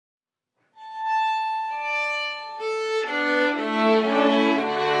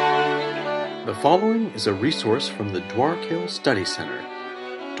The following is a resource from the Dwarkill Study Center.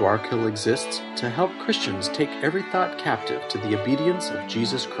 Dwarkill exists to help Christians take every thought captive to the obedience of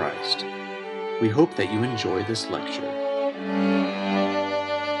Jesus Christ. We hope that you enjoy this lecture.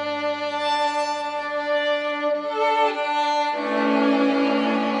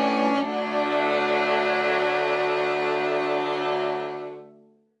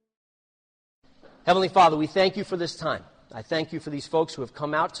 Heavenly Father, we thank you for this time. I thank you for these folks who have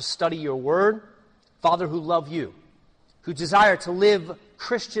come out to study your word. Father, who love you, who desire to live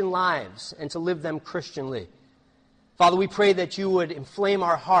Christian lives and to live them Christianly. Father, we pray that you would inflame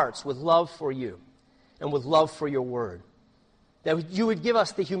our hearts with love for you and with love for your word. That you would give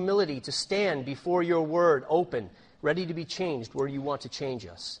us the humility to stand before your word open, ready to be changed where you want to change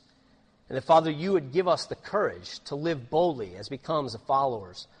us. And that, Father, you would give us the courage to live boldly as becomes the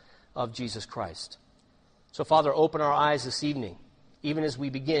followers of Jesus Christ. So, Father, open our eyes this evening, even as we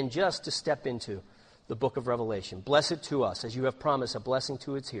begin just to step into the book of Revelation. Bless it to us, as you have promised, a blessing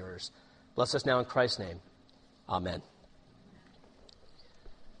to its hearers. Bless us now in Christ's name. Amen.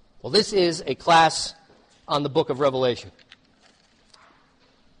 Well, this is a class on the book of Revelation.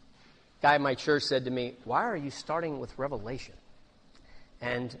 A guy at my church said to me, "Why are you starting with Revelation?"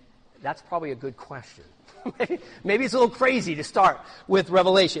 And that's probably a good question. Maybe it's a little crazy to start with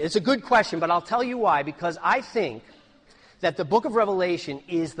Revelation. It's a good question, but I'll tell you why. Because I think that the book of Revelation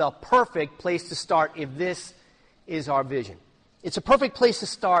is the perfect place to start if this is our vision. It's a perfect place to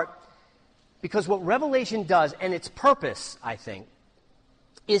start because what Revelation does, and its purpose, I think,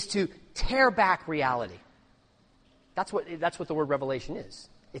 is to tear back reality. That's what the word revelation is.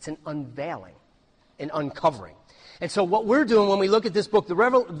 It's an unveiling, an uncovering. And so what we're doing when we look at this book, the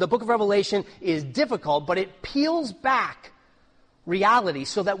book of Revelation is difficult, but it peels back reality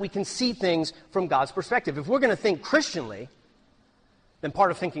so that we can see things from God's perspective. If we're going to think Christianly, then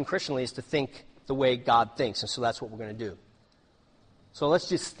part of thinking Christianly is to think the way God thinks, and so that's what we're going to do. So let's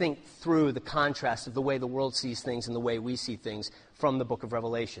just think through the contrast of the way the world sees things and the way we see things from the book of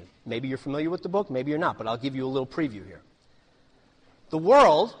Revelation. Maybe you're familiar with the book, maybe you're not, but I'll give you a little preview here. The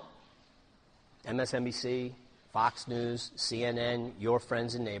world, MSNBC, Fox News, CNN, your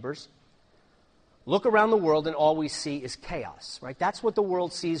friends and neighbors, look around the world and all we see is chaos, right? That's what the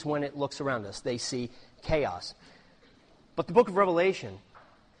world sees when it looks around us. They see chaos. But the book of Revelation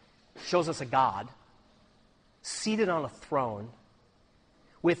shows us a God seated on a throne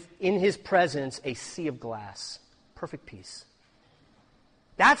with, in his presence, a sea of glass. Perfect peace.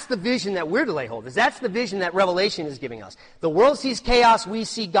 That's the vision that we're to lay hold of. That's the vision that Revelation is giving us. The world sees chaos, we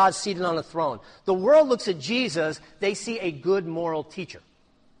see God seated on a throne. The world looks at Jesus, they see a good moral teacher.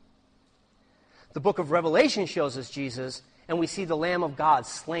 The book of Revelation shows us Jesus, and we see the Lamb of God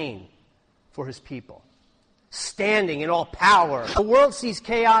slain for his people, standing in all power. The world sees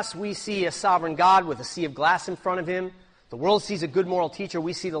chaos, we see a sovereign God with a sea of glass in front of him. The world sees a good moral teacher,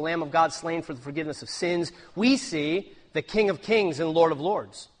 we see the Lamb of God slain for the forgiveness of sins. We see the King of Kings and Lord of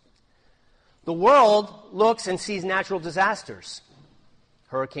Lords. The world looks and sees natural disasters.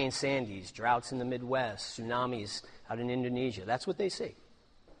 Hurricane Sandy's, droughts in the Midwest, tsunamis out in Indonesia. That's what they see.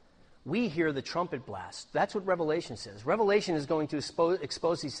 We hear the trumpet blast. That's what Revelation says. Revelation is going to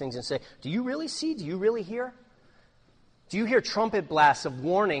expose these things and say, do you really see? Do you really hear? Do you hear trumpet blasts of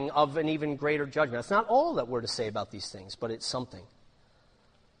warning of an even greater judgment? That's not all that we're to say about these things, but it's something.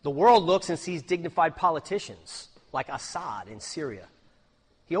 The world looks and sees dignified politicians, like Assad in Syria.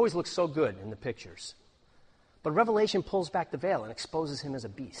 He always looks so good in the pictures. But Revelation pulls back the veil and exposes him as a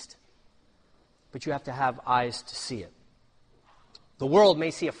beast. But you have to have eyes to see it. The world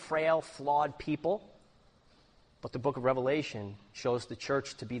may see a frail, flawed people, but the book of Revelation shows the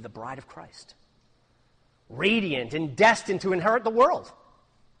church to be the bride of Christ, radiant and destined to inherit the world.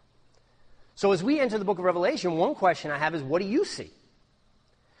 So as we enter the book of Revelation, one question I have is, what do you see?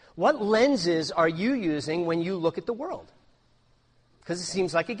 What lenses are you using when you look at the world? Because it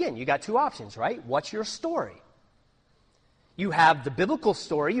seems like, again, you got two options, right? What's your story? You have the biblical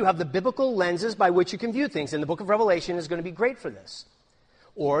story. You have the biblical lenses by which you can view things. And the book of Revelation is going to be great for this.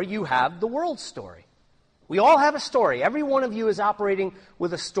 Or you have the world story. We all have a story. Every one of you is operating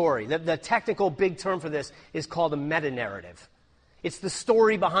with a story. The technical big term for this is called a meta-narrative. It's the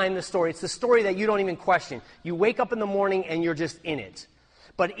story behind the story. It's the story that you don't even question. You wake up in the morning and you're just in it.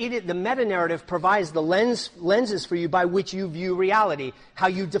 But the meta-narrative provides the lenses for you by which you view reality, how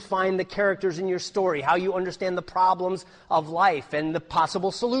you define the characters in your story, how you understand the problems of life and the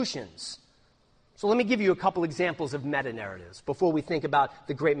possible solutions. So let me give you a couple examples of meta-narratives before we think about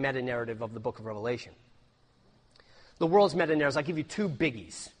the great meta-narrative of the book of Revelation. The world's meta-narratives, I'll give you two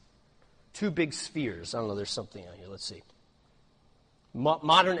biggies, two big spheres. I don't know, there's something on here. Let's see.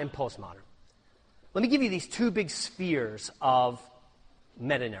 Modern and postmodern. Let me give you these two big spheres of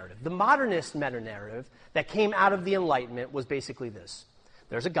meta-narrative. The modernist meta-narrative that came out of the Enlightenment was basically this.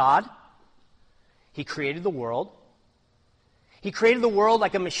 There's a God. He created the world. He created the world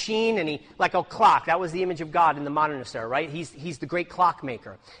like a machine and like a clock. That was the image of God in the modernist era, right? He's the great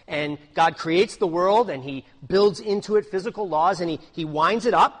clockmaker. And God creates the world and he builds into it physical laws and he winds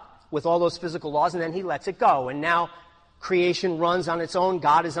it up with all those physical laws and then he lets it go. And now creation runs on its own.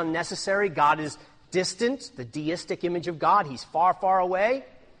 God is unnecessary. God is distant, the deistic image of God. He's far, far away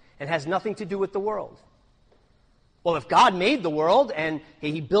and has nothing to do with the world. Well, if God made the world and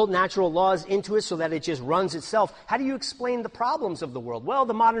he built natural laws into it so that it just runs itself, how do you explain the problems of the world? Well,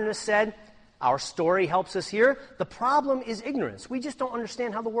 the modernist said, our story helps us here. The problem is ignorance. We just don't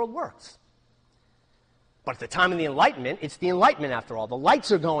understand how the world works. But at the time of the Enlightenment, it's the Enlightenment after all. The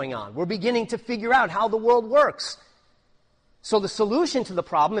lights are going on. We're beginning to figure out how the world works. So the solution to the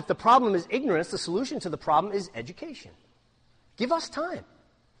problem, if the problem is ignorance, the solution to the problem is education. Give us time.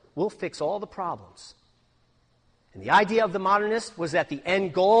 We'll fix all the problems. And the idea of the modernist was that the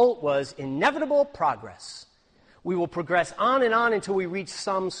end goal was inevitable progress. We will progress on and on until we reach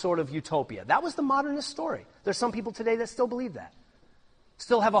some sort of utopia. That was the modernist story. There's some people today that still believe that.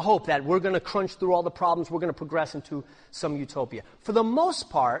 Still have a hope that we're going to crunch through all the problems, we're going to progress into some utopia. For the most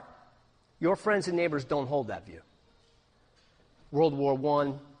part, your friends and neighbors don't hold that view. World War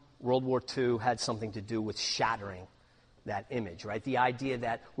I, World War II had something to do with shattering that image, right? The idea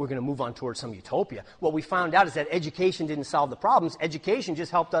that we're going to move on towards some utopia. What we found out is that education didn't solve the problems. Education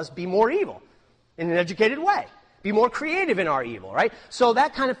just helped us be more evil in an educated way, be more creative in our evil, right? So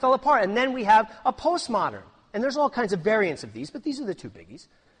that kind of fell apart. And then we have a postmodern. And there's all kinds of variants of these, but these are the two biggies.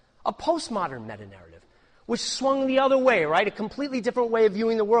 A postmodern meta-narrative, which swung the other way, right? A completely different way of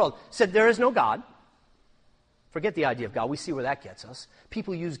viewing the world. Said there is no God. Forget the idea of God. We see where that gets us.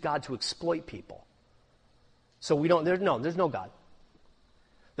 People use God to exploit people. So there's no God.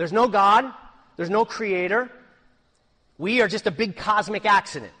 There's no God. There's no creator. We are just a big cosmic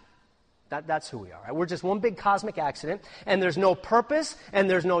accident. That's who we are. Right? We're just one big cosmic accident, and there's no purpose, and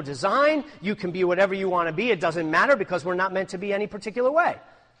there's no design. You can be whatever you want to be. It doesn't matter because we're not meant to be any particular way.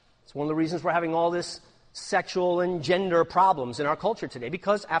 It's one of the reasons we're having all this sexual and gender problems in our culture today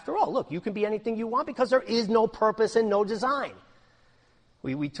because, after all, look, you can be anything you want because there is no purpose and no design.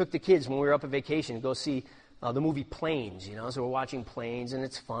 We took the kids when we were up on vacation to go see the movie Planes, so we're watching Planes, and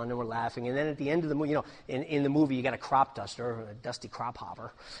it's fun, and we're laughing. And then at the end of the movie, in the movie, you got a crop duster, a Dusty Crop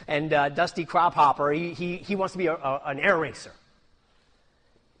Hopper. And Dusty Crop Hopper, he wants to be an air racer.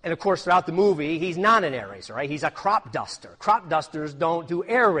 And, of course, throughout the movie, he's not an air racer, right? He's a crop duster. Crop dusters don't do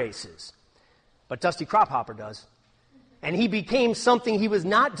air races. But Dusty Crop Hopper does. And he became something he was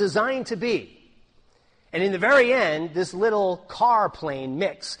not designed to be. And in the very end, this little car plane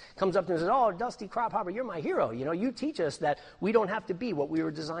mix comes up and says, oh, Dusty Crop Hopper, you're my hero. You teach us that we don't have to be what we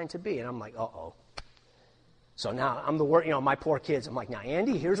were designed to be. And I'm like, uh-oh. So now I'm my poor kids. I'm like, now,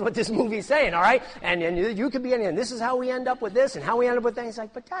 Andy, here's what this movie's saying, all right? And you could be anything. And this is how we end up with this and how we end up with that. He's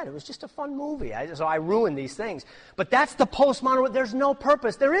like, but Dad, it was just a fun movie. So I ruined these things. But that's the postmodern. There's no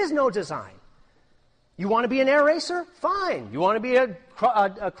purpose. There is no design. You want to be an air racer? Fine. You want to be a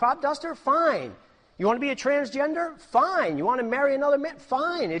crop duster? Fine. You want to be a transgender? Fine. You want to marry another man?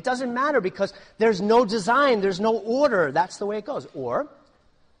 Fine. It doesn't matter because there's no design, there's no order. That's the way it goes. Or,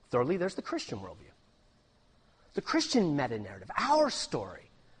 thirdly, there's the Christian worldview. The Christian meta-narrative, our story,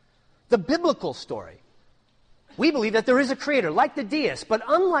 the biblical story. We believe that there is a creator, like the deists, but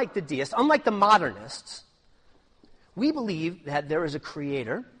unlike the deists, unlike the modernists, we believe that there is a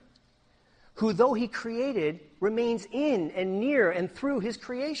creator who, though he created, remains in and near and through his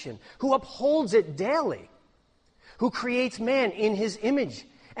creation, who upholds it daily, who creates man in his image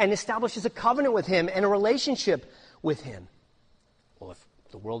and establishes a covenant with him and a relationship with him. Well, if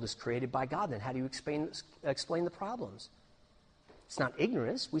the world is created by God, then how do you explain the problems? It's not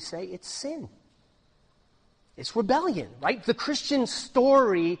ignorance. We say it's sin. It's rebellion, right? The Christian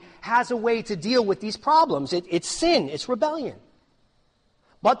story has a way to deal with these problems. It's sin. It's rebellion.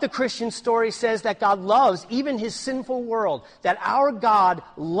 But the Christian story says that God loves even his sinful world, that our God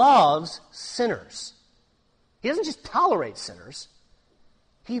loves sinners. He doesn't just tolerate sinners.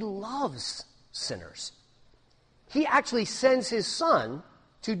 He loves sinners. He actually sends his son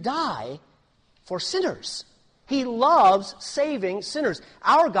to die for sinners. He loves saving sinners.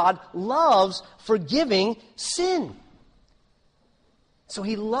 Our God loves forgiving sin. So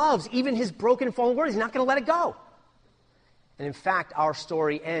he loves even his broken and fallen world. He's not going to let it go. And in fact, our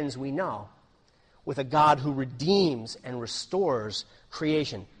story ends, we know, with a God who redeems and restores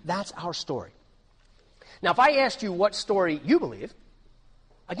creation. That's our story. Now, if I asked you what story you believe,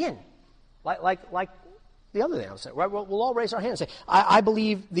 again, Like the other thing I was saying, right? We'll all raise our hands and say, I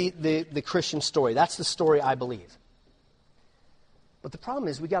believe the Christian story. That's the story I believe. But the problem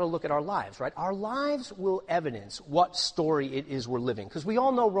is we got to look at our lives, right? Our lives will evidence what story it is we're living. Because we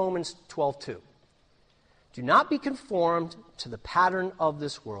all know Romans 12:2. Do not be conformed to the pattern of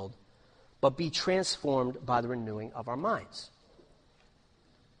this world, but be transformed by the renewing of our minds.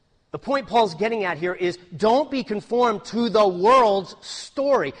 The point Paul's getting at here is don't be conformed to the world's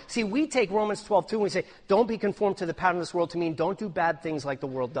story. See, we take Romans 12:2 and we say, don't be conformed to the pattern of this world to mean don't do bad things like the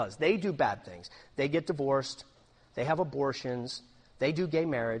world does. They do bad things. They get divorced. They have abortions. They do gay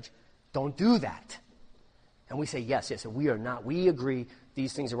marriage. Don't do that. And we say, yes, we are not. We agree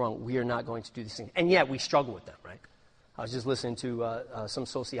these things are wrong. We are not going to do these things. And yet we struggle with them, right? I was just listening to some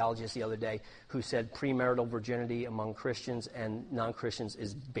sociologist the other day who said premarital virginity among Christians and non-Christians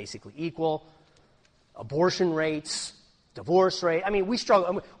is basically equal. Abortion rates, divorce rate. I mean, we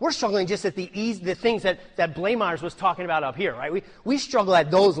struggle. We're struggling just at the things that Blamires was talking about up here, right? We struggle at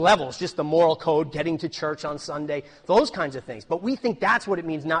those levels, just the moral code, getting to church on Sunday, those kinds of things. But we think that's what it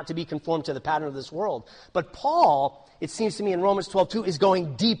means not to be conformed to the pattern of this world. But Paul, it seems to me in Romans 12:2, is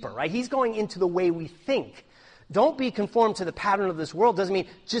going deeper, right? He's going into the way we think. Don't be conformed to the pattern of this world doesn't mean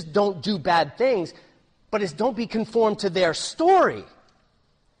just don't do bad things, but it's don't be conformed to their story.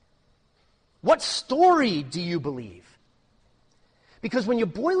 What story do you believe? Because when you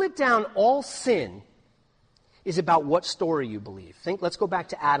boil it down, all sin is about what story you believe. Let's go back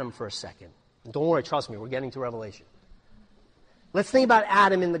to Adam for a second. Don't worry, trust me, we're getting to Revelation. Let's think about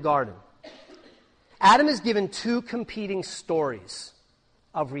Adam in the garden. Adam is given two competing stories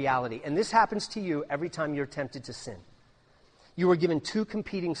of reality. And this happens to you every time you're tempted to sin. You are given two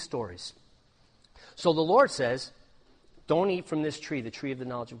competing stories. So the Lord says, don't eat from this tree, the tree of the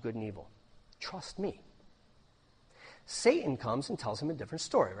knowledge of good and evil. Trust me. Satan comes and tells him a different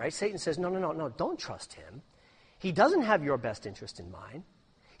story, right? Satan says, no, don't trust him. He doesn't have your best interest in mind.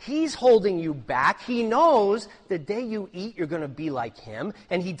 He's holding you back. He knows the day you eat, you're going to be like him,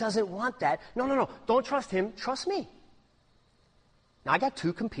 and he doesn't want that. No, don't trust him. Trust me. Now, I got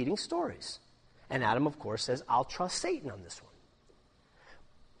two competing stories. And Adam, of course, says, I'll trust Satan on this one.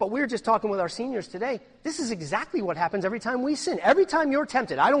 But we were just talking with our seniors today. This is exactly what happens every time we sin. Every time you're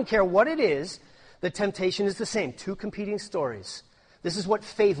tempted, I don't care what it is, the temptation is the same. Two competing stories. This is what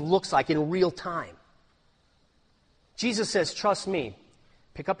faith looks like in real time. Jesus says, trust me.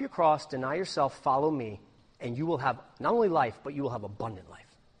 Pick up your cross, deny yourself, follow me, and you will have not only life, but you will have abundant life.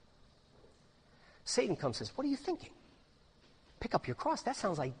 Satan comes and says, what are you thinking? Pick up your cross. That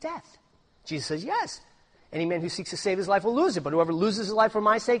sounds like death. Jesus says, yes. Any man who seeks to save his life will lose it, but whoever loses his life for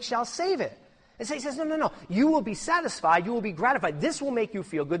my sake shall save it. And so he says, no. You will be satisfied. You will be gratified. This will make you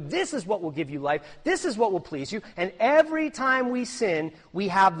feel good. This is what will give you life. This is what will please you. And every time we sin, we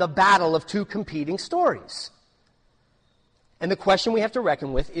have the battle of two competing stories. And the question we have to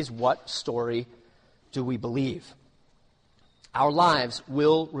reckon with is, what story do we believe? Our lives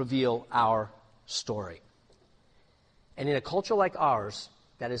will reveal our story. And in a culture like ours,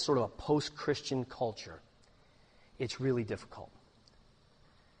 that is sort of a post-Christian culture, it's really difficult.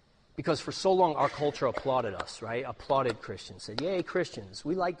 Because for so long, our culture applauded us, right? Applauded Christians. Said, yay, Christians.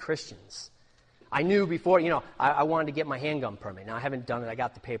 We like Christians. I knew before, I wanted to get my handgun permit. Now, I haven't done it. I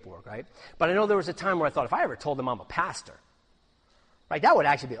got the paperwork, right? But I know there was a time where I thought, if I ever told them I'm a pastor, right, that would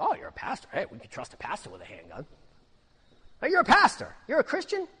actually be, oh, you're a pastor. Hey, we can trust a pastor with a handgun. Hey, you're a pastor. You're a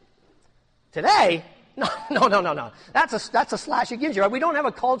Christian? Today, no. That's a slash against you. Right? We don't have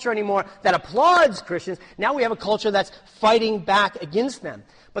a culture anymore that applauds Christians. Now we have a culture that's fighting back against them.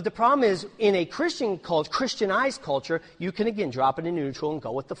 But the problem is, in a Christian culture, Christianized culture, you can again drop it in neutral and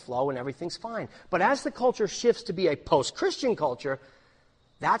go with the flow and everything's fine. But as the culture shifts to be a post-Christian culture,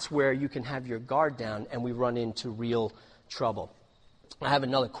 that's where you can have your guard down and we run into real trouble. I have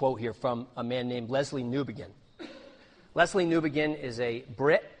another quote here from a man named Leslie Newbigin. Leslie Newbigin is a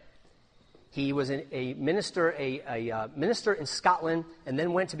Brit. He was a minister, a minister in Scotland, and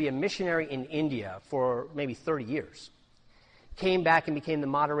then went to be a missionary in India for maybe 30 years. Came back and became the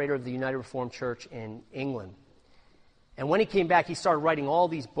moderator of the United Reformed Church in England. And when he came back, he started writing all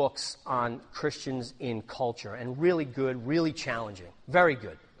these books on Christians in culture, and really good, really challenging, very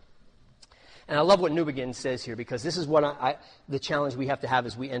good. And I love what Newbigin says here, because this is what the challenge we have to have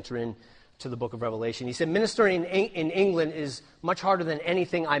as we enter into the book of Revelation. He said, ministering in England is much harder than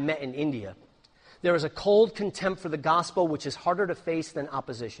anything I met in India. There is a cold contempt for the gospel which is harder to face than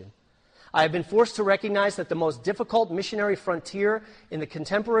opposition. I have been forced to recognize that the most difficult missionary frontier in the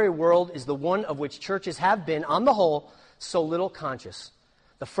contemporary world is the one of which churches have been, on the whole, so little conscious.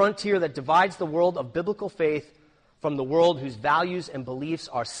 The frontier that divides the world of biblical faith from the world whose values and beliefs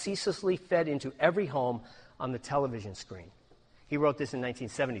are ceaselessly fed into every home on the television screen. He wrote this in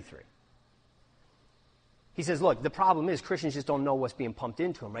 1973. He says, look, the problem is Christians just don't know what's being pumped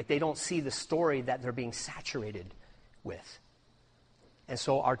into them, right? They don't see the story that they're being saturated with. And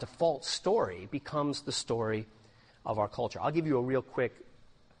so our default story becomes the story of our culture. I'll give you a real quick,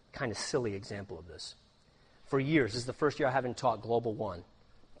 kind of silly example of this. For years, this is the first year I haven't taught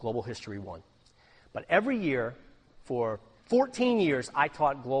Global History 1. But every year, for 14 years, I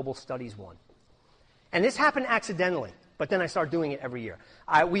taught Global Studies 1. And this happened accidentally, but then I started doing it every year.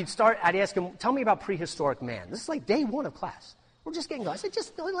 I'd ask him, tell me about prehistoric man. This is like day one of class. We're just getting going. I said,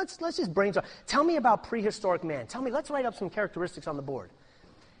 let's just brainstorm. Tell me about prehistoric man. Let's write up some characteristics on the board.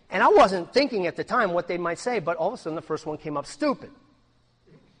 And I wasn't thinking at the time what they might say, but all of a sudden the first one came up, stupid.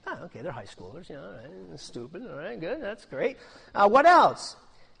 Oh, okay, they're high schoolers, all right, stupid, all right, good, that's great. What else?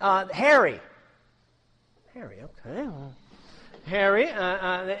 Hairy. Hairy, okay. Hairy,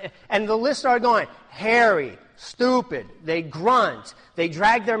 and the list started going. Hairy, stupid, they grunt, they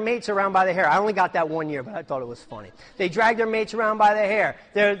drag their mates around by the hair. I only got that 1 year, but I thought it was funny. They drag their mates around by the hair.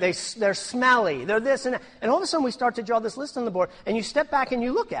 They're smelly, they're this and that. And all of a sudden we start to draw this list on the board, and you step back and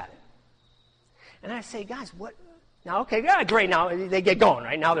you look at it. And I say, guys, what? Now, okay, yeah, great, now they get going,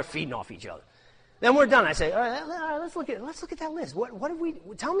 right? Now they're feeding off each other. Then we're done. I say, all right, let's look at that list. What have we,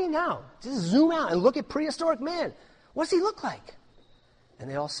 tell me now. Just zoom out and look at prehistoric man. What does he look like? And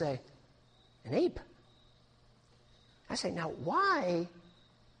they all say, an ape. I say, now why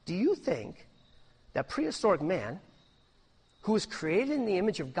do you think that prehistoric man, who was created in the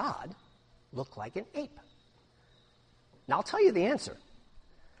image of God, looked like an ape? Now I'll tell you the answer.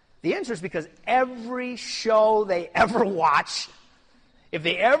 The answer is because every show they ever watch, if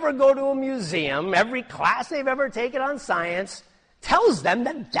they ever go to a museum, every class they've ever taken on science tells them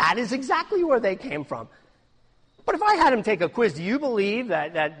that that is exactly where they came from. But if I had them take a quiz, do you believe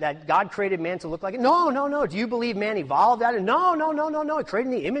that God created man to look like it? No. Do you believe man evolved out of it? No. It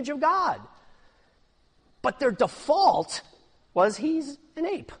created in the image of God. But their default was he's an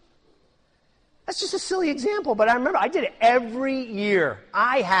ape. That's just a silly example, but I remember I did it every year.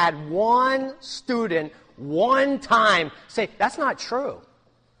 I had one student one time say, that's not true.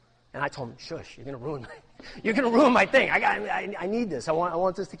 And I told him, shush, you're going to ruin my thing. I need this. I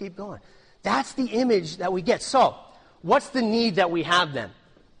want this to keep going. That's the image that we get. So, what's the need that we have then?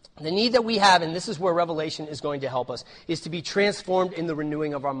 The need that we have, and this is where Revelation is going to help us, is to be transformed in the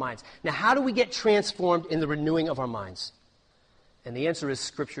renewing of our minds. Now, how do we get transformed in the renewing of our minds? And the answer is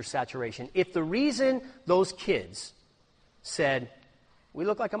Scripture saturation. If the reason those kids said, we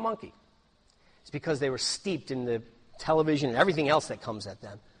look like a monkey, it's because they were steeped in the television and everything else that comes at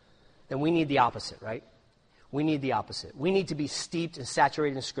them, then we need the opposite, right? We need the opposite. We need to be steeped and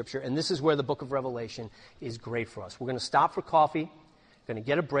saturated in Scripture, and this is where the book of Revelation is great for us. We're going to stop for coffee, going to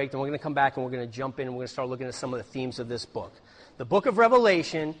get a break, then we're going to come back and we're going to jump in and we're going to start looking at some of the themes of this book. The book of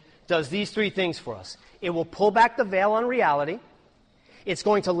Revelation does these three things for us. It will pull back the veil on reality. It's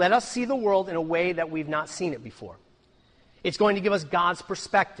going to let us see the world in a way that we've not seen it before. It's going to give us God's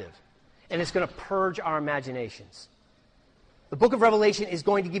perspective, and it's going to purge our imaginations. The book of Revelation is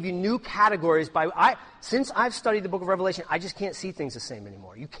going to give you new categories. Since I've studied the book of Revelation, I just can't see things the same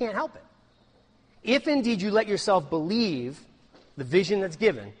anymore. You can't help it. If indeed you let yourself believe the vision that's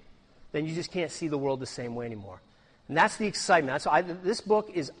given, then you just can't see the world the same way anymore. And that's the excitement. That's why this book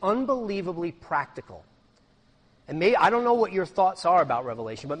is unbelievably practical. And I don't know what your thoughts are about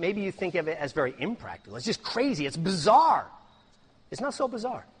Revelation, but maybe you think of it as very impractical. It's just crazy. It's bizarre. It's not so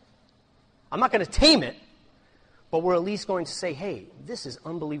bizarre. I'm not going to tame it, but we're at least going to say, hey, this is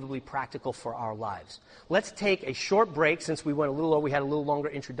unbelievably practical for our lives. Let's take a short break since we went a little over. We had a little longer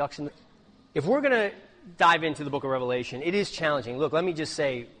introduction. If we're going to dive into the book of Revelation, it is challenging. Look, let me just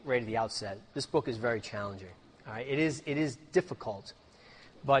say right at the outset, this book is very challenging. All right? It is difficult,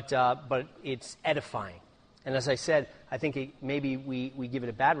 but it's edifying. And as I said, I think maybe we give it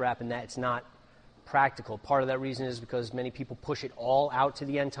a bad rap in that it's not practical. Part of that reason is because many people push it all out to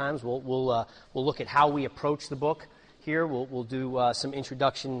the end times. We'll look at how we approach the book here. We'll do some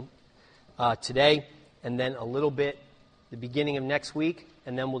introduction today, and then a little bit the beginning of next week,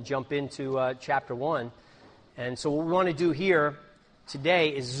 and then we'll jump into chapter 1. And so what we want to do here today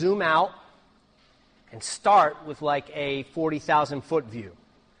is zoom out and start with like a 40,000-foot view.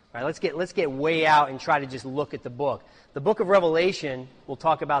 All right, let's get way out and try to just look at the book. The book of Revelation, we'll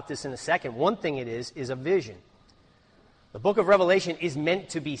talk about this in a second. One thing it is a vision. The book of Revelation is meant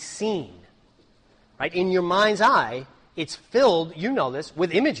to be seen. Right? In your mind's eye, it's filled, you know this,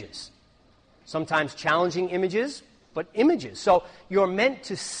 with images. Sometimes challenging images, but images. So you're meant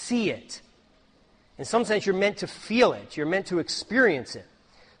to see it. In some sense, you're meant to feel it. You're meant to experience it.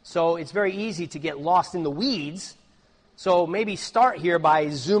 So it's very easy to get lost in the weeds. So maybe start here by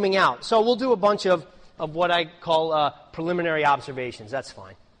zooming out. So we'll do a bunch of what I call preliminary observations. That's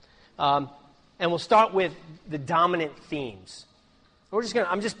fine. And we'll start with the dominant themes.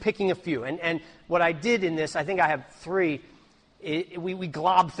 I'm just picking a few. And what I did in this, I think I have 3. We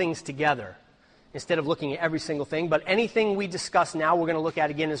glob things together instead of looking at every single thing. But anything we discuss now, we're going to look at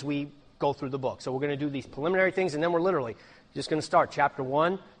again as we go through the book. So we're going to do these preliminary things, and then we're literally just going to start chapter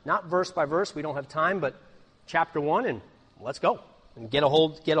 1, not verse by verse. We don't have time, but chapter 1, and let's go and get a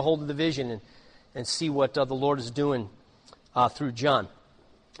hold of the vision and see what the Lord is doing through John.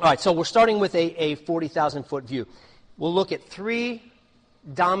 All right, so we're starting with a 40,000-foot view. We'll look at 3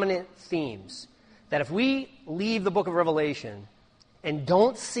 dominant themes that if we leave the book of Revelation and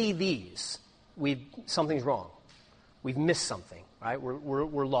don't see these, something's wrong. We've missed something, right?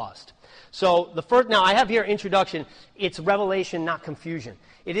 We're lost. So the first, now I have here introduction. It's revelation, not confusion.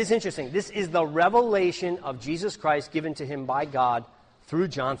 It is interesting. This is the revelation of Jesus Christ given to him by God through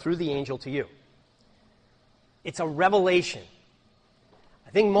John, through the angel to you. It's a revelation.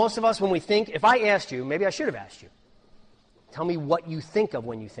 I think most of us, when we think, if I asked you, maybe I should have asked you, tell me what you think of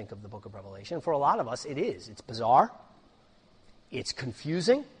when you think of the book of Revelation. For a lot of us, it is. It's bizarre. It's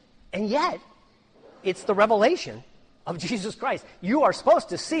confusing. And yet, it's the revelation of Jesus Christ. You are supposed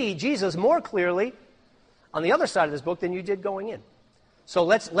to see Jesus more clearly on the other side of this book than you did going in. So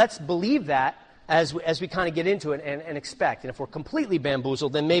let's believe that as we kind of get into it and expect. And if we're completely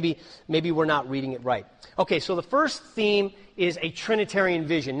bamboozled, then maybe we're not reading it right. Okay, so the first theme is a Trinitarian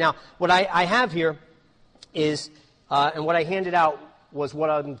vision. Now, what I have here is, and what I handed out was what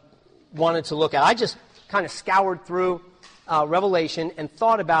I wanted to look at. I just kind of scoured through Revelation and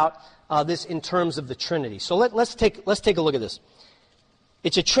thought about this in terms of the Trinity. So let's take a look at this.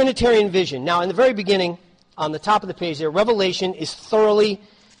 It's a Trinitarian vision. Now, in the very beginning, on the top of the page there, Revelation is thoroughly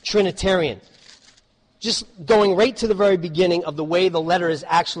Trinitarian. Just going right to the very beginning of the way the letter is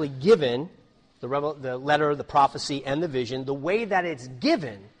actually given, the letter, the prophecy, and the vision, the way that it's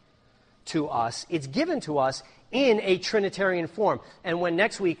given to us in a Trinitarian form. And when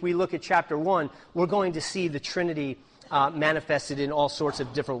next week we look at chapter 1, we're going to see the Trinity manifested in all sorts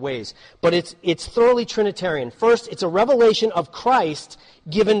of different ways. But it's thoroughly Trinitarian. First, it's a revelation of Christ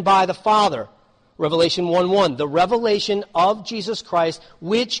given by the Father. Revelation 1:1, the revelation of Jesus Christ,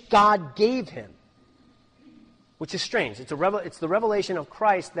 which God gave him. Which is strange. It's the revelation of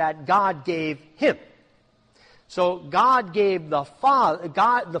Christ that God gave him. So God gave the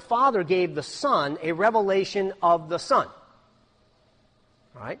Father gave the Son a revelation of the Son.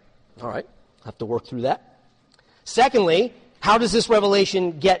 All right. I have to work through that. Secondly, how does this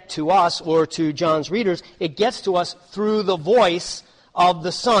revelation get to us or to John's readers? It gets to us through the voice of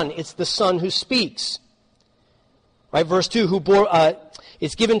the Son. It's the Son who speaks. Right, verse 2,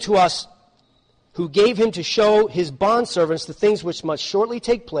 it's given to us, who gave him to show his bondservants the things which must shortly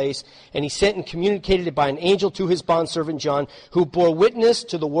take place, and he sent and communicated it by an angel to his bondservant John, who bore witness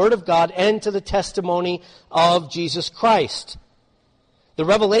to the word of God and to the testimony of Jesus Christ. The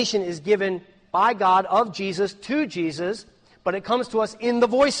revelation is given by God of Jesus to Jesus, but it comes to us in the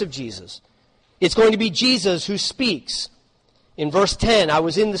voice of Jesus. It's going to be Jesus who speaks. In verse 10, I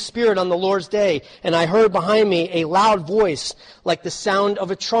was in the Spirit on the Lord's day, and I heard behind me a loud voice like the sound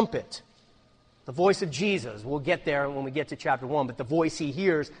of a trumpet. The voice of Jesus. We'll get there when we get to chapter 1, but the voice he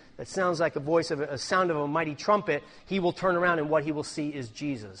hears that sounds like a sound of a mighty trumpet, he will turn around and what he will see is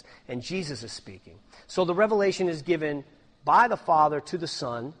Jesus. And Jesus is speaking. So the revelation is given by the Father to the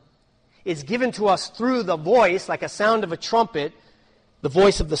Son. It's given to us through the voice, like a sound of a trumpet, the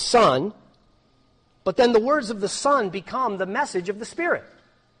voice of the Son. But then the words of the Son become the message of the Spirit.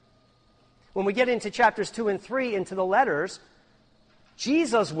 When we get into chapters 2 and 3, into the letters,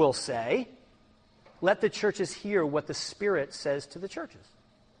 Jesus will say, let the churches hear what the Spirit says to the churches.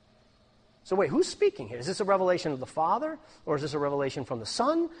 So wait, who's speaking here? Is this a revelation of the Father? Or is this a revelation from the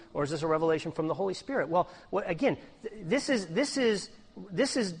Son? Or is this a revelation from the Holy Spirit? Well again, this is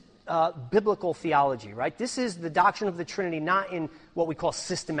biblical theology, right? This is the doctrine of the Trinity, not in what we call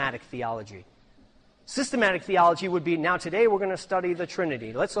systematic theology. Systematic theology would be, now today we're going to study the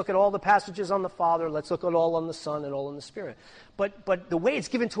Trinity. Let's look at all the passages on the Father. Let's look at all on the Son and all on the Spirit. But the way it's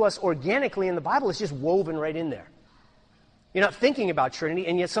given to us organically in the Bible is just woven right in there. You're not thinking about Trinity,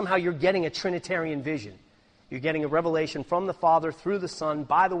 and yet somehow you're getting a Trinitarian vision. You're getting a revelation from the Father through the Son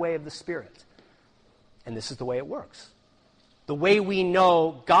by the way of the Spirit. And this is the way it works. The way we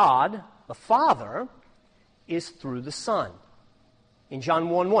know God, the Father, is through the Son. In John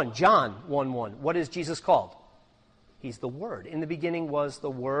 1:1, what is Jesus called? He's the Word. In the beginning was the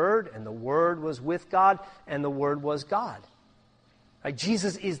Word, and the Word was with God, and the Word was God. Right?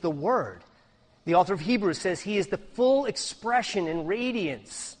 Jesus is the Word. The author of Hebrews says he is the full expression and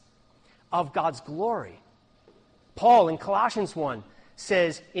radiance of God's glory. Paul in Colossians 1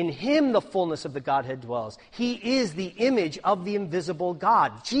 says, in him the fullness of the Godhead dwells. He is the image of the invisible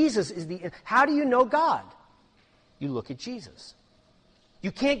God. Jesus is the... How do you know God? You look at Jesus.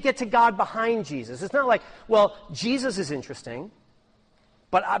 You can't get to God behind Jesus. It's not like, well, Jesus is interesting,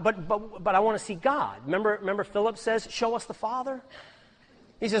 but I want to see God. Remember Philip says, show us the Father?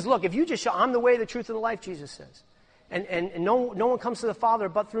 He says, look, if you just show, I'm the way, the truth, and the life, Jesus says. And no one comes to the Father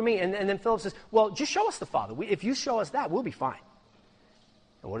but through me. And then Philip says, well, just show us the Father. If you show us that, we'll be fine.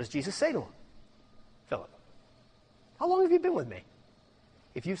 And what does Jesus say to him? Philip, how long have you been with me?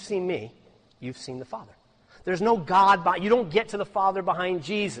 If you've seen me, you've seen the Father. There's no God, you don't get to the Father behind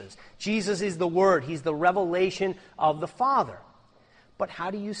Jesus. Jesus is the Word. He's the revelation of the Father. But how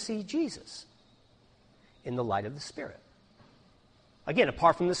do you see Jesus? In the light of the Spirit. Again,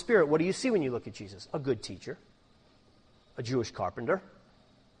 apart from the Spirit, what do you see when you look at Jesus? A good teacher, a Jewish carpenter,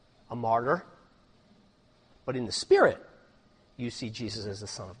 a martyr. But in the Spirit, you see Jesus as the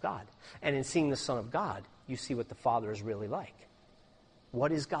Son of God. And in seeing the Son of God, you see what the Father is really like.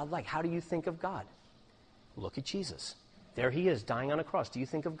 What is God like? How do you think of God? Look at Jesus. There he is, dying on a cross. Do you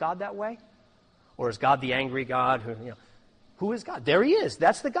think of God that way? Or is God the angry God? Who is God? There he is.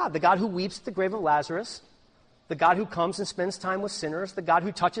 That's the God who weeps at the grave of Lazarus, the God who comes and spends time with sinners, the God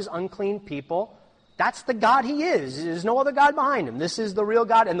who touches unclean people. That's the God he is. There's no other God behind him. This is the real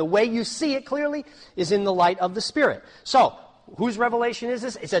God, and the way you see it clearly is in the light of the Spirit. So, whose revelation is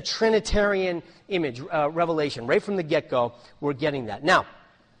this? It's a Trinitarian image, revelation. Right from the get-go, we're getting that. Now,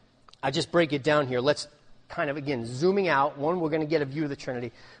 I just break it down here. Let's kind of, again, zooming out. One, we're going to get a view of the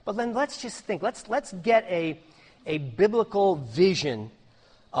Trinity. But then let's just think. Let's get a biblical vision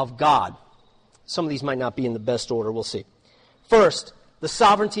of God. Some of these might not be in the best order. We'll see. First, the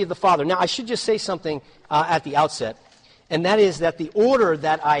sovereignty of the Father. Now, I should just say something at the outset, and that is that the order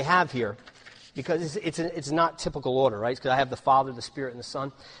that I have here, because it's not typical order, right? Because I have the Father, the Spirit, and the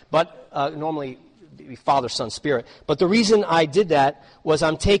Son. But normally, Father, Son, Spirit. But the reason I did that was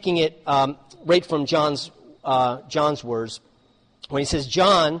I'm taking it right from John's words. When he says,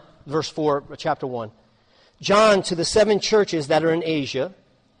 John, verse 4, chapter 1, John, to the 7 churches that are in Asia,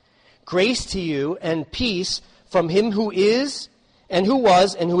 grace to you and peace from him who is, and who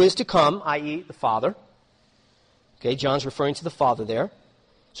was, and who is to come, i.e., the Father. Okay, John's referring to the Father there.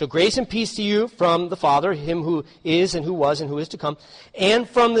 So grace and peace to you from the Father, him who is, and who was, and who is to come, and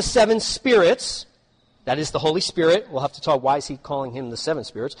from the 7 spirits, that is the Holy Spirit. We'll have to talk, why is he calling him the 7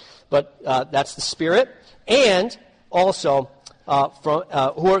 spirits? But that's the Spirit, and also from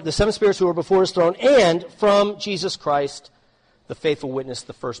who are the 7 spirits who are before his throne, and from Jesus Christ, the faithful witness,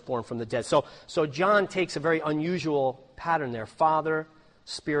 the firstborn from the dead. So John takes a very unusual pattern there. Father,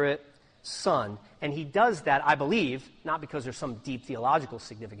 Spirit, Son. And he does that, I believe, not because there's some deep theological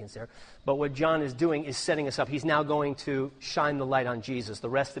significance there, but what John is doing is setting us up. He's now going to shine the light on Jesus.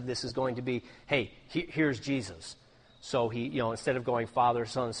 The rest of this is going to be, hey, here's Jesus. So he, instead of going Father,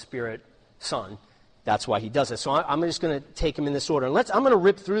 Son, Spirit, Son, that's why he does it. So I'm just going to take him in this order. And I'm going to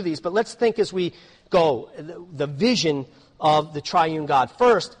rip through these, but let's think as we go, the vision of the triune God.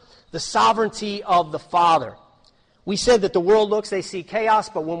 First, the sovereignty of the Father. We said that the world looks, they see chaos,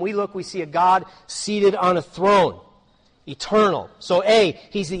 but when we look, we see a God seated on a throne, eternal. So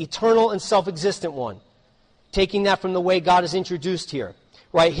he's the eternal and self-existent one. Taking that from the way God is introduced here.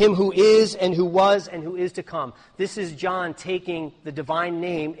 Right, him who is and who was and who is to come. This is John taking the divine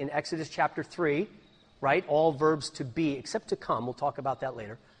name in Exodus chapter 3, right? All verbs to be, except to come. We'll talk about that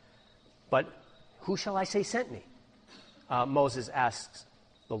later. But who shall I say sent me? Moses asks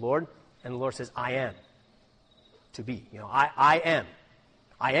the Lord, and the Lord says, I am. To be. I am.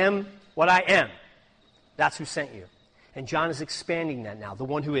 I am what I am. That's who sent you. And John is expanding that now. The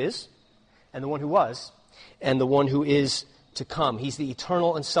one who is, and the one who was, and the one who is to come. He's the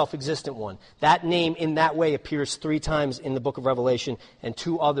eternal and self-existent one. That name in that way appears 3 times in the book of Revelation, and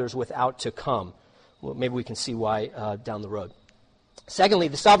 2 others without to come. Well, maybe we can see why down the road. Secondly,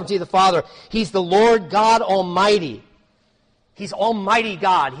 the sovereignty of the Father. He's the Lord God Almighty. He's Almighty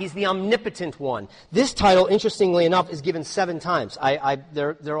God. He's the omnipotent one. This title, interestingly enough, is given 7 times.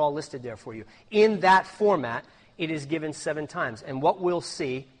 They're all listed there for you. In that format, it is given 7 times. And what we'll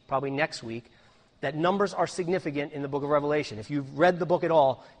see, probably next week, that numbers are significant in the book of Revelation. If you've read the book at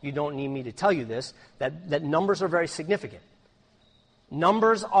all, you don't need me to tell you this, that numbers are very significant.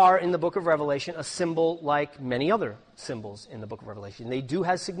 Numbers are, in the book of Revelation, a symbol like many other symbols in the book of Revelation. They do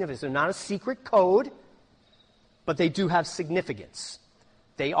have significance. They're not a secret code. but they do have significance.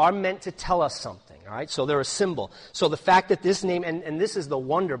 They are meant to tell us something, all right? So they're a symbol. So the fact that this name, and this is the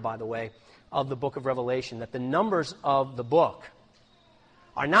wonder, by the way, of the book of Revelation, that the numbers of the book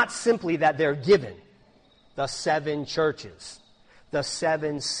are not simply that they're given. The 7 churches, the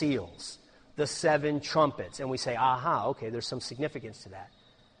 7 seals, the 7 trumpets. And we say, aha, okay, there's some significance to that.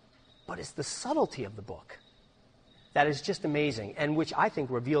 But it's the subtlety of the book that is just amazing, and which I think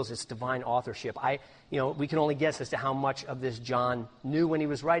reveals its divine authorship. We can only guess as to how much of this John knew when he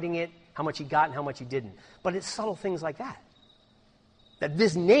was writing it, how much he got and how much he didn't. But it's subtle things like that. That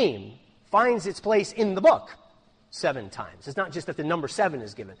this name finds its place in the book 7 times. It's not just that the number 7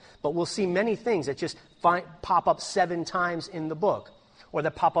 is given, but we'll see many things that just pop up 7 times in the book, or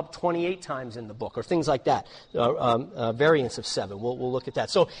that pop up 28 times in the book, or things like that. Variants of 7. We'll look at that.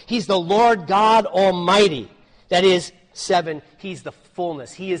 So he's the Lord God Almighty. That is 7. He's the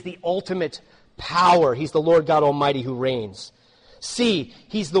fullness. He is the ultimate power. He's the Lord God Almighty who reigns. C,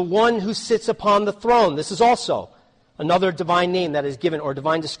 he's the one who sits upon the throne. This is also another divine name that is given, or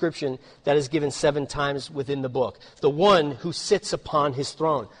divine description that is given 7 times within the book. The one who sits upon his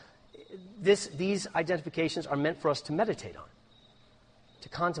throne. These identifications are meant for us to meditate on, to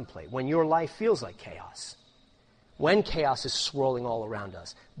contemplate. When your life feels like chaos, when chaos is swirling all around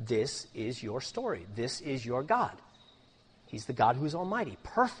us, this is your story. This is your God. He's the God who is almighty,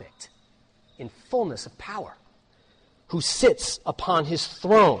 perfect, in fullness of power, who sits upon his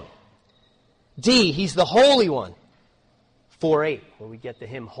throne. D, he's the Holy One. 4:8, where we get the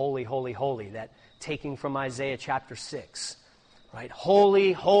hymn, Holy, Holy, Holy, that taking from Isaiah chapter 6. Right?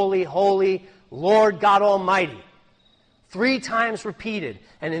 Holy, holy, holy, Lord God Almighty. 3 times repeated.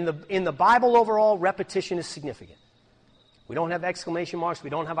 And in the Bible overall, repetition is significant. We don't have exclamation marks. We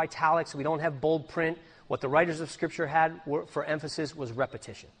don't have italics. We don't have bold print. What the writers of Scripture had for emphasis was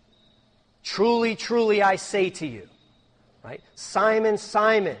repetition. Truly, truly, I say to you. Right? Simon,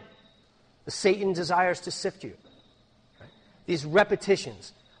 Simon, Satan desires to sift you. Right? These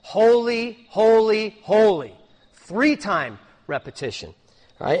repetitions. Holy, holy, holy. 3-time repetition.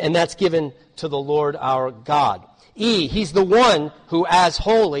 Right? And that's given to the Lord our God. E, he's the one who, as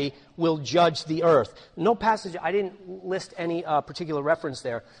holy, will judge the earth. No passage, I didn't list any particular reference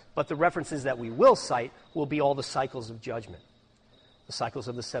there, but the references that we will cite will be all the cycles of judgment. The cycles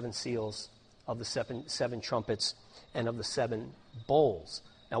of the 7 seals, of the seven trumpets, and of the 7 bowls.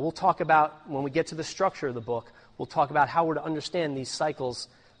 Now we'll talk about, when we get to the structure of the book, we'll talk about how we're to understand these cycles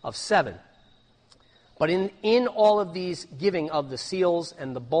of 7. But in all of these giving of the seals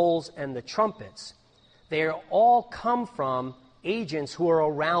and the bowls and the trumpets, they all come from agents who are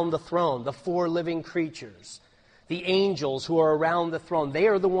around the throne, the 4 living creatures, the angels who are around the throne. They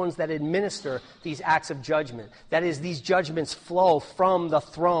are the ones that administer these acts of judgment. That is, these judgments flow from the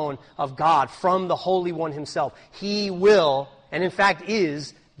throne of God, from the Holy One himself. He will, and in fact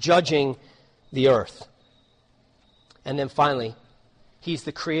is, judging the earth. And then finally, he's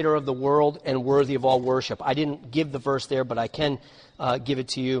the creator of the world and worthy of all worship. I didn't give the verse there, but I can give it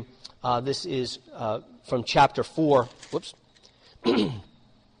to you. This is from chapter 4. Whoops.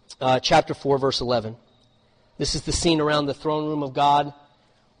 Chapter 4, verse 11. This is the scene around the throne room of God,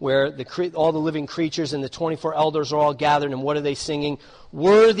 where all the living creatures and the 24 elders are all gathered, and what are they singing?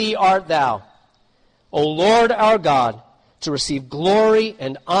 Worthy art thou, O Lord our God, to receive glory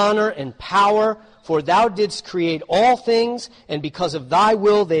and honor and power, for thou didst create all things, and because of thy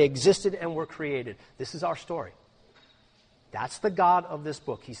will they existed and were created. This is our story. That's the God of this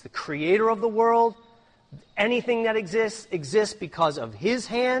book. He's the creator of the world. Anything that exists because of his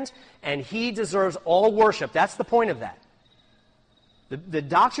hand, and he deserves all worship. That's the point of that. The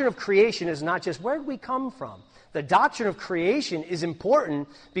doctrine of creation is not just where did we come from. The doctrine of creation is important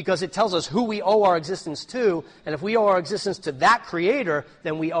because it tells us who we owe our existence to, and if we owe our existence to that creator,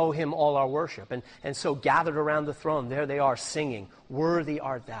 then we owe him all our worship. And so gathered around the throne, there they are singing, Worthy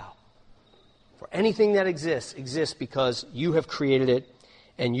art thou. For anything that exists because you have created it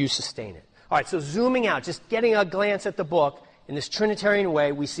and you sustain it. All right, so zooming out, just getting a glance at the book, in this Trinitarian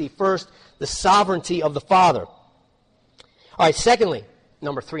way, we see first the sovereignty of the Father. All right, secondly,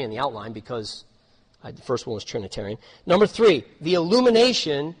 number 3 in the outline, because the first one was Trinitarian. Number 3, the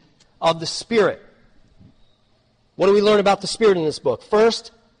illumination of the Spirit. What do we learn about the Spirit in this book?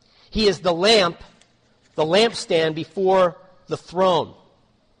 First, he is the lampstand before the throne.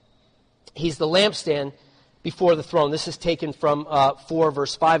 He's the lampstand before the throne. This is taken from 4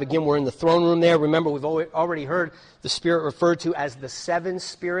 verse 5. Again, we're in the throne room there. Remember, we've already heard the Spirit referred to as the 7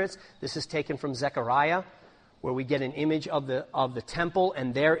 spirits. This is taken from Zechariah, where we get an image of the temple,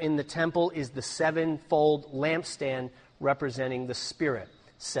 and there in the temple is the 7-fold lampstand representing the Spirit.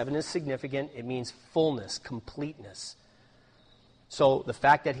 7 is significant. It means fullness, completeness. So the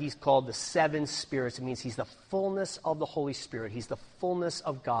fact that he's called the seven spirits, it means he's the fullness of the Holy Spirit. He's the fullness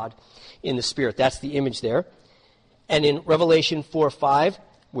of God in the Spirit. That's the image there. And in Revelation 4:5,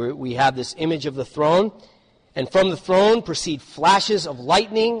 where we have this image of the throne, and from the throne proceed flashes of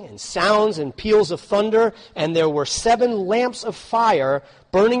lightning and sounds and peals of thunder, and there were 7 lamps of fire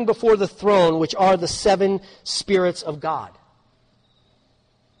burning before the throne, which are the 7 spirits of God.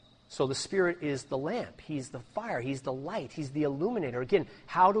 So the Spirit is the lamp. He's the fire. He's the light. He's the illuminator. Again,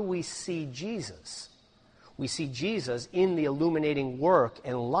 how do we see Jesus? We see Jesus in the illuminating work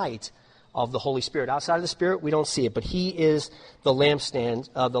and light of the Holy Spirit. Outside of the Spirit, we don't see it, but he is the lampstand,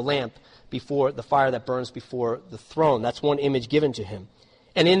 the lamp before the fire that burns before the throne. That's one image given to him.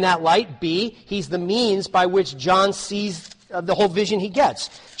 And in that light, B, he's the means by which John sees the whole vision he gets.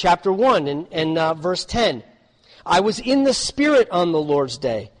 Chapter 1 and verse 10. I was in the Spirit on the Lord's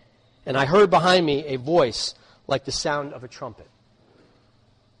day, and I heard behind me a voice like the sound of a trumpet.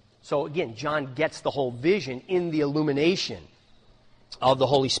 So again, John gets the whole vision in the illumination of the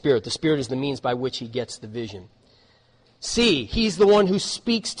Holy Spirit. The Spirit is the means by which he gets the vision. C, he's the one who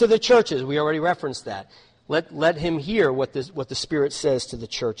speaks to the churches. We already referenced that. Let him hear what the Spirit says to the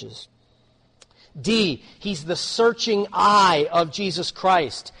churches. D, he's the searching eye of Jesus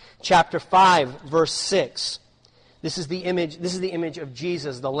Christ. Chapter 5, verse 6. This is the image of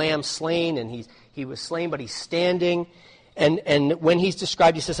Jesus, the lamb slain, and he was slain, but he's standing. And when he's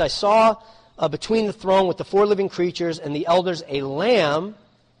described, he says, I saw between the throne with the 4 living creatures and the elders a lamb,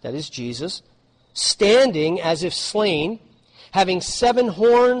 that is Jesus, standing as if slain, having 7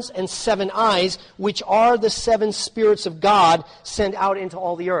 horns and 7 eyes, which are the 7 spirits of God sent out into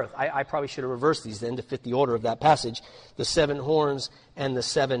all the earth. I probably should have reversed these then to fit the order of that passage. The 7 horns and the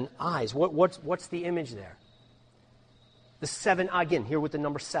 7 eyes. What's the image there? The 7, again, here with the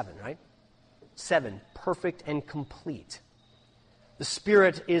number 7, right? 7, perfect and complete. The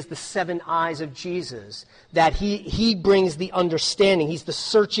Spirit is the 7 eyes of Jesus, that he brings the understanding. He's the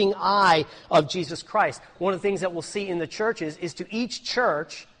searching eye of Jesus Christ. One of the things that we'll see in the churches is to each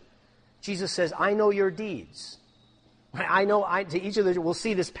church, Jesus says, I know your deeds. To each of we'll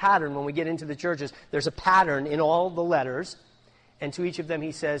see this pattern when we get into the churches. There's a pattern in all the letters, and to each of them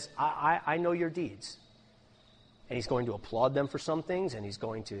he says, I know your deeds. And he's going to applaud them for some things, and he's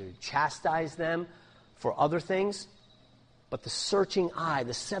going to chastise them for other things. But the searching eye,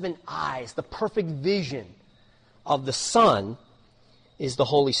 the 7 eyes, the perfect vision of the Son is the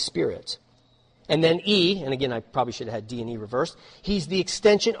Holy Spirit. And then E, and again I probably should have had D and E reversed, he's the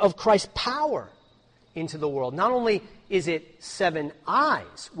extension of Christ's power into the world. Not only is it 7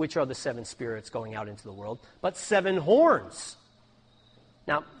 eyes, which are the 7 spirits going out into the world, but 7 horns.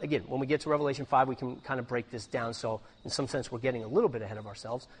 Now, again, when we get to Revelation 5, we can kind of break this down, so in some sense we're getting a little bit ahead of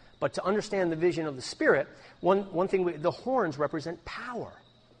ourselves. But to understand the vision of the Spirit, one thing, the horns represent power.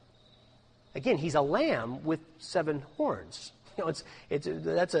 Again, he's a lamb with 7 horns.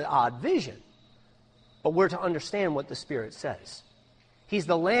 That's an odd vision. But we're to understand what the Spirit says. He's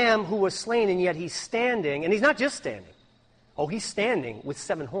the lamb who was slain, and yet he's standing, and he's not just standing. Oh, he's standing with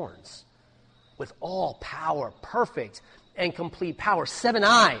 7 horns, with all power, perfect and complete power. 7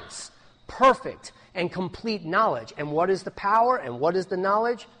 eyes, perfect and complete knowledge. And what is the power and what is the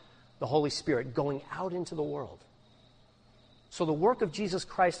knowledge? The Holy Spirit going out into the world. So the work of Jesus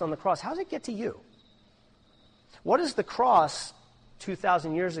Christ on the cross, how does it get to you? What does the cross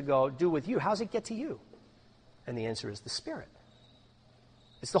 2,000 years ago do with you? How does it get to you? And the answer is the Spirit.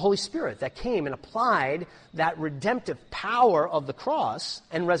 It's the Holy Spirit that came and applied that redemptive power of the cross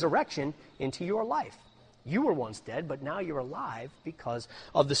and resurrection into your life. You were once dead, but now you're alive because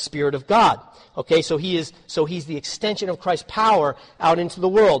of the Spirit of God. Okay, so he's the extension of Christ's power out into the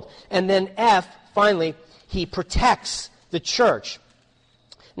world. And then F, finally, he protects the church.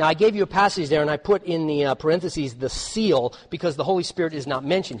 Now, I gave you a passage there, and I put in the parentheses the seal, because the Holy Spirit is not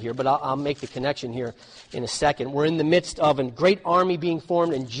mentioned here, but I'll make the connection here in a second. We're in the midst of a great army being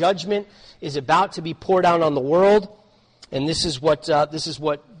formed, and judgment is about to be poured out on the world. And this is what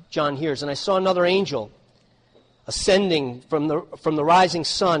John hears. And I saw another angel ascending from the rising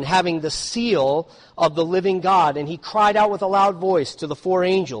sun, having the seal of the living God. And he cried out with a loud voice to the 4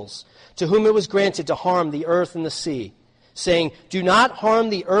 angels, to whom it was granted to harm the earth and the sea, saying, do not harm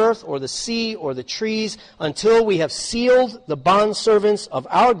the earth or the sea or the trees until we have sealed the bondservants of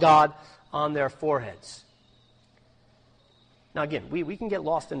our God on their foreheads. Now again, we can get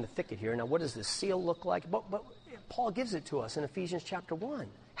lost in the thicket here. Now what does this seal look like? But Paul gives it to us in Ephesians chapter 1.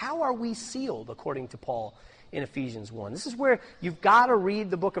 How are we sealed according to Paul in Ephesians 1? This is where you've got to read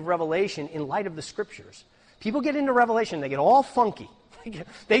the book of Revelation in light of the Scriptures. People get into Revelation, they get all funky.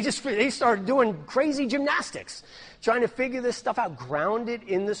 They started doing crazy gymnastics, trying to figure this stuff out, grounded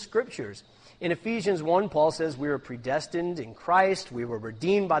in the Scriptures. In Ephesians 1, Paul says we were predestined in Christ, we were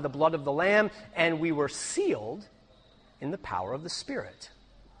redeemed by the blood of the Lamb, and we were sealed in the power of the Spirit.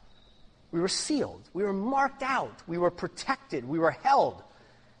 We were sealed. We were marked out. We were protected. We were held.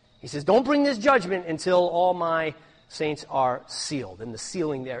 He says, don't bring this judgment until all my saints are sealed. And the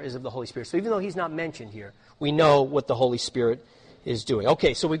sealing there is of the Holy Spirit. So even though he's not mentioned here, we know what the Holy Spirit is doing.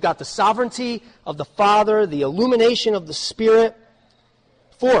 Okay, so we've got the sovereignty of the Father, the illumination of the Spirit.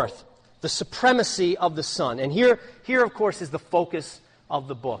 Fourth, the supremacy of the Son. And here, of course, is the focus of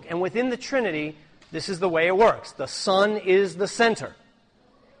the book. And within the Trinity, this is the way it works. The Son is the center.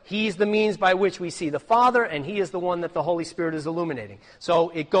 He's the means by which we see the Father, and He is the one that the Holy Spirit is illuminating. So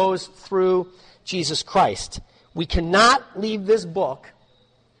it goes through Jesus Christ. We cannot leave this book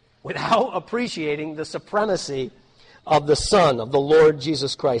without appreciating the supremacy of the Son, of the Lord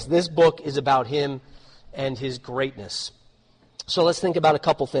Jesus Christ. This book is about Him and His greatness. So let's think about a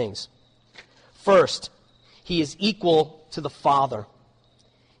couple things. First, He is equal to the Father.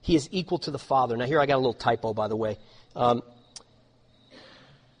 He is equal to the Father. Now here I got a little typo, by the way.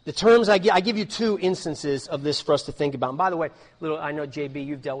 The terms I give you two instances of this for us to think about. And by the way, I know, JB,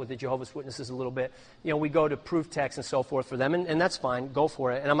 you've dealt with the Jehovah's Witnesses a little bit. You know, we go to proof texts and so forth for them, and that's fine. Go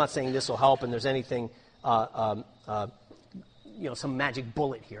for it. And I'm not saying this will help and there's anything, some magic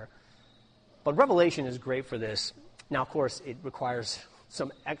bullet here. But Revelation is great for this. Now, of course, it requires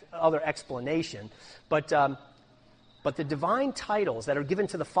some other explanation. But the divine titles that are given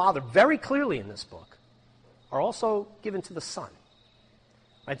to the Father very clearly in this book are also given to the Son.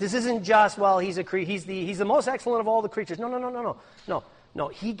 Right? This isn't just, well, he's the most excellent of all the creatures. No.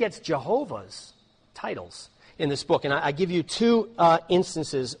 He gets Jehovah's titles in this book. And I give you two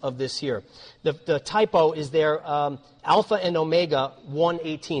instances of this here. The typo is there, Alpha and Omega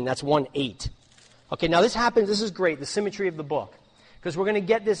 1:18. That's 1:8. Okay, now this happens, this is great, the symmetry of the book. Because we're going to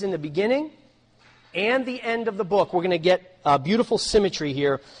get this in the beginning and the end of the book. We're going to get beautiful symmetry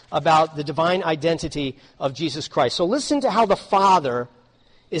here about the divine identity of Jesus Christ. So listen to how the Father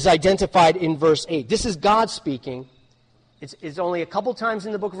is identified in verse 8. This is God speaking. It's only a couple times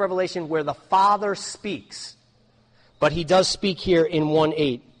in the book of Revelation where the Father speaks. But He does speak here in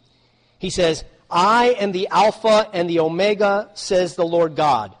 1:8. He says, I am the Alpha and the Omega, says the Lord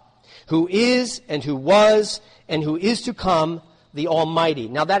God, who is and who was and who is to come, the Almighty.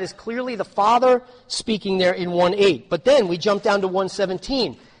 Now that is clearly the Father speaking there in 1:8. But then we jump down to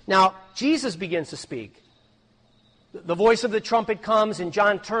 1:17. Now Jesus begins to speak. The voice of the trumpet comes, and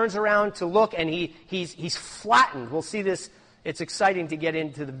John turns around to look, and he's flattened. We'll see this. It's exciting to get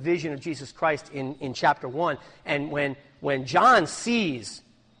into the vision of Jesus Christ in chapter 1. And when John sees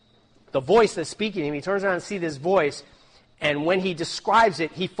the voice that's speaking to him, he turns around and sees this voice, and when he describes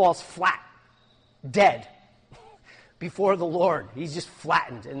it, he falls flat, dead, before the Lord. He's just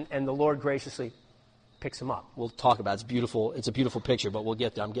flattened, and the Lord graciously picks him up. We'll talk about it. It's beautiful. It's a beautiful picture, but we'll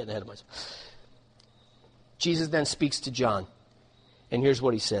get there. I'm getting ahead of myself. Jesus then speaks to John, and here's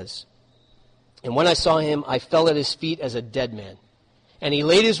what he says. And when I saw him, I fell at his feet as a dead man. And he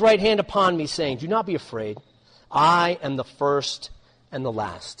laid his right hand upon me, saying, do not be afraid. I am the first and the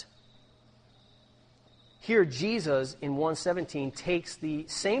last. Here, Jesus, in 1:17, takes the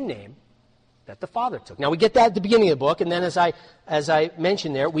same name that the Father took. Now, we get that at the beginning of the book, and then as I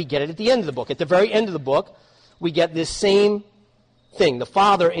mentioned there, we get it at the end of the book. At the very end of the book, we get this same thing. The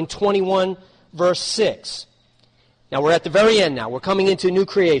Father in 21, verse 6. Now, we're at the very end now. We're coming into a new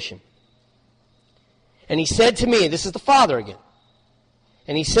creation. And he said to me, this is the Father again.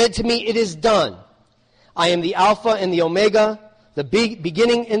 And he said to me, it is done. I am the Alpha and the Omega, the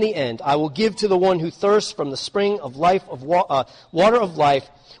beginning and the end. I will give to the one who thirsts from the spring of life, of water of life,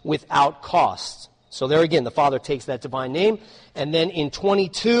 without cost. So there again, the Father takes that divine name. And then in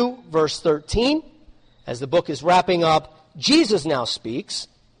 22, verse 13, as the book is wrapping up, Jesus now speaks.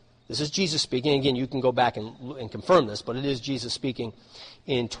 This is Jesus speaking. Again, you can go back and confirm this, but it is Jesus speaking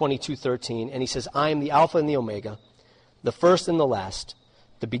in 22:13. And he says, I am the Alpha and the Omega, the first and the last,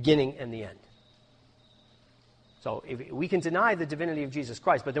 the beginning and the end. So if we can deny the divinity of Jesus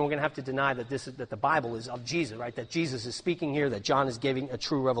Christ, but then we're going to have to deny that that the Bible is of Jesus, right? That Jesus is speaking here, that John is giving a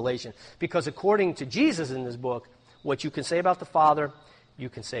true revelation. Because according to Jesus in this book, what you can say about the Father, you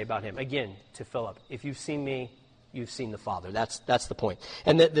can say about him. Again, to Philip, if you've seen me, you've seen the Father. That's the point.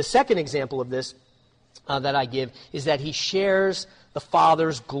 And the second example of this that I give is that he shares the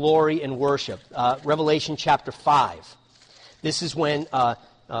Father's glory and worship. Revelation chapter 5. This is when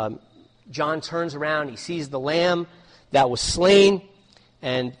John turns around, he sees the Lamb that was slain,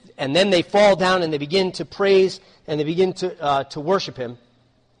 And then they fall down and they begin to praise and they begin to worship him.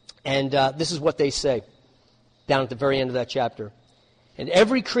 And this is what they say down at the very end of that chapter. And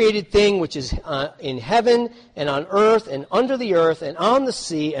every created thing which is in heaven and on earth and under the earth and on the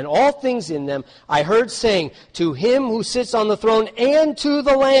sea and all things in them, I heard saying, to him who sits on the throne and to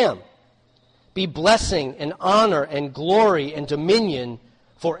the Lamb be blessing and honor and glory and dominion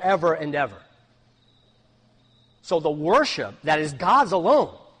forever and ever. So the worship that is God's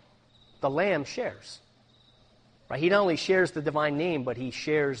alone, the Lamb shares. Right? He not only shares the divine name, but he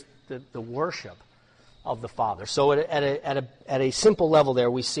shares the worship of the Father. So at a simple level there,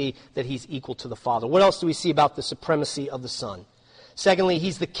 we see that he's equal to the Father. What else do we see about the supremacy of the Son? Secondly,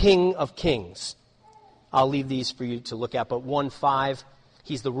 he's the King of Kings. I'll leave these for you to look at, but 1:5,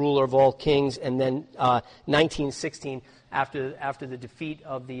 he's the ruler of all kings. And then 19:16, after the defeat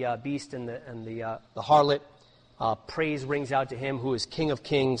of the beast and the harlot, praise rings out to him who is King of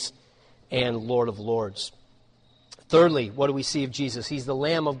Kings and Lord of Lords. Thirdly, what do we see of Jesus? He's the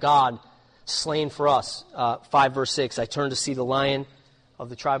Lamb of God, slain for us. 5 verse 6, I turned to see the Lion of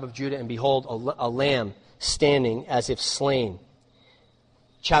the tribe of Judah, and behold, a lamb standing as if slain.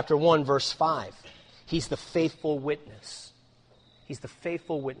 Chapter 1 verse 5, he's the faithful witness. He's the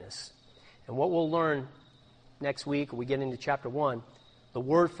faithful witness. And what we'll learn next week, when we get into chapter 1, the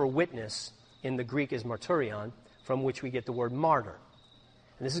word for witness in the Greek is martyrion, from which we get the word martyr.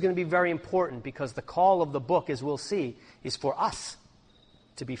 And this is going to be very important because the call of the book, as we'll see, is for us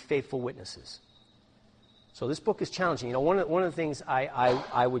to be faithful witnesses. So this book is challenging. You know, one of the things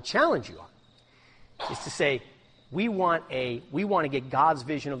I would challenge you on is to say, we want to get God's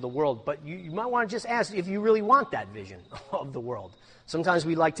vision of the world, but you might want to just ask if you really want that vision of the world. Sometimes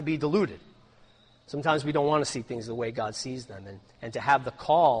we like to be deluded. Sometimes we don't want to see things the way God sees them, and to have the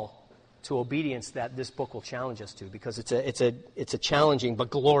call to obedience that this book will challenge us to, because it's a challenging but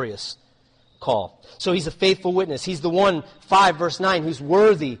glorious call. So he's a faithful witness. He's the one, 5 verse 9, who's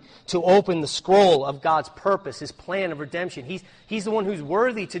worthy to open the scroll of God's purpose, his plan of redemption. He's the one who's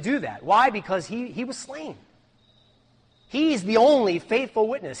worthy to do that. Why? Because he was slain. He's the only faithful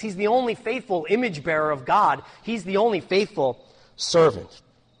witness. He's the only faithful image bearer of God. He's the only faithful servant.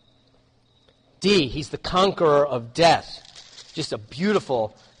 D, he's the conqueror of death. Just a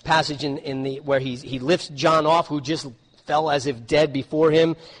beautiful passage where he lifts John off, who just fell as if dead before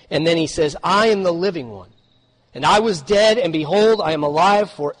him, and then he says, I am the living one, and I was dead, and behold, I am alive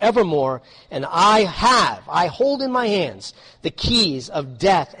forevermore, and I hold in my hands the keys of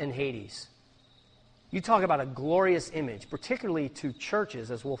death and Hades. You talk about a glorious image, particularly to churches,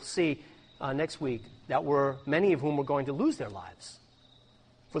 as we'll see next week, that many of whom were going to lose their lives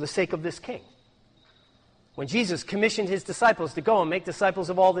for the sake of this king. When Jesus commissioned his disciples to go and make disciples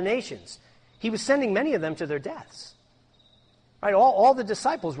of all the nations, he was sending many of them to their deaths. Right? All the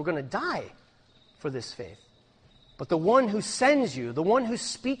disciples were going to die for this faith. But the one who sends you, the one who's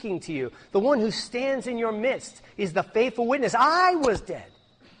speaking to you, the one who stands in your midst is the faithful witness. I was dead,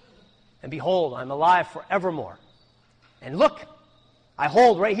 and behold, I'm alive forevermore. And look, I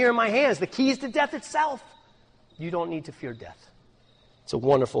hold right here in my hands the keys to death itself. You don't need to fear death. It's a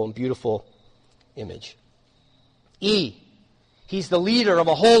wonderful and beautiful image. E, he's the leader of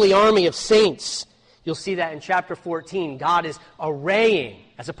a holy army of saints. You'll see that in chapter 14. God is arraying,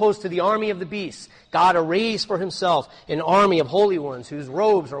 as opposed to the army of the beasts, God arrays for himself an army of holy ones whose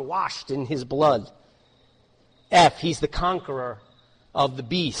robes are washed in his blood. F, he's the conqueror of the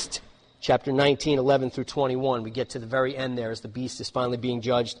beast. Chapter 19, 11 through 21. We get to the very end there as the beast is finally being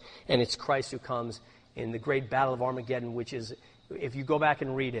judged, and it's Christ who comes in the great battle of Armageddon, which is, if you go back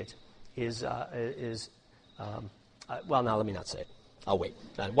and read it, well, now let me not say it. I'll wait.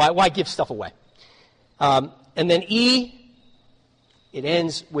 Why give stuff away? And then E, it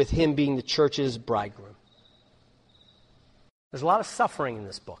ends with him being the church's bridegroom. There's a lot of suffering in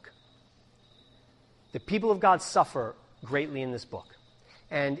this book. The people of God suffer greatly in this book.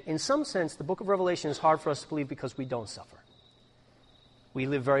 And in some sense, the book of Revelation is hard for us to believe because we don't suffer. We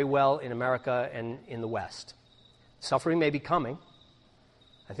live very well in America and in the West. Suffering may be coming.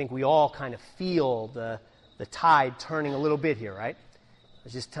 I think we all kind of feel the tide turning a little bit here, right? I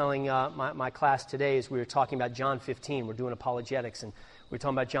was just telling my class today as we were talking about John 15. We're doing apologetics, and we were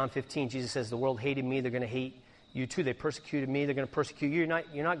talking about John 15. Jesus says, the world hated me. They're going to hate you too. They persecuted me. They're going to persecute you.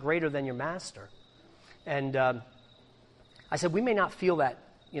 You're not greater than your master. And I said, we may not feel that,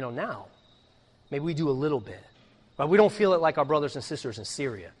 now. Maybe we do a little bit. But we don't feel it like our brothers and sisters in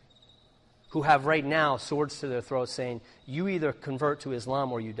Syria, who have right now swords to their throats saying, you either convert to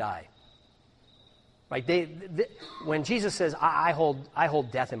Islam or you die. Right? When Jesus says, I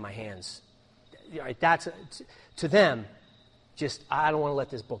hold death in my hands, right, that's to them, I don't want to let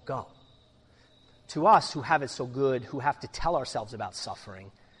this book go. To us who have it so good, who have to tell ourselves about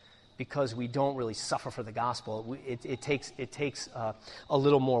suffering, because we don't really suffer for the gospel, it takes a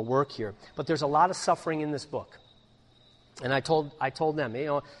little more work here. But there's a lot of suffering in this book. And I told them,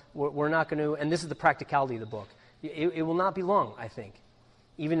 we're not going to, and this is the practicality of the book, it will not be long, I think.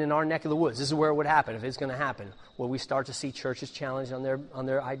 Even in our neck of the woods, this is where it would happen, if it's going to happen, where we start to see churches challenged on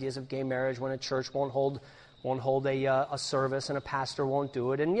their ideas of gay marriage, when a church won't hold a service and a pastor won't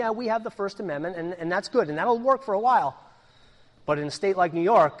do it. And yeah, we have the First Amendment, and that's good, and that'll work for a while. But in a state like New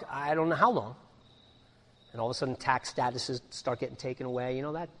York, I don't know how long. And all of a sudden tax statuses start getting taken away.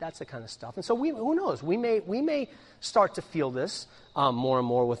 That's the kind of stuff. And so who knows? We may start to feel this more and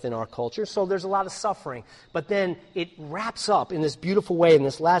more within our culture. So there's a lot of suffering. But then it wraps up in this beautiful way, in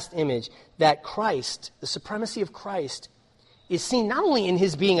this last image, that Christ, the supremacy of Christ, is seen not only in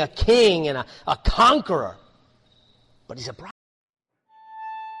his being a king and a conqueror, but he's a bride.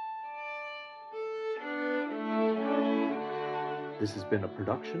 This has been a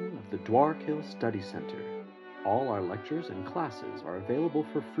production of the Dwark Hill Study Center. All our lectures and classes are available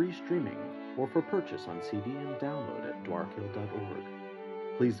for free streaming or for purchase on CD and download at dwarkhill.org.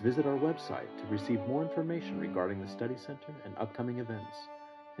 Please visit our website to receive more information regarding the Study Center and upcoming events,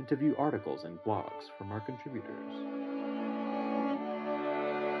 and to view articles and blogs from our contributors.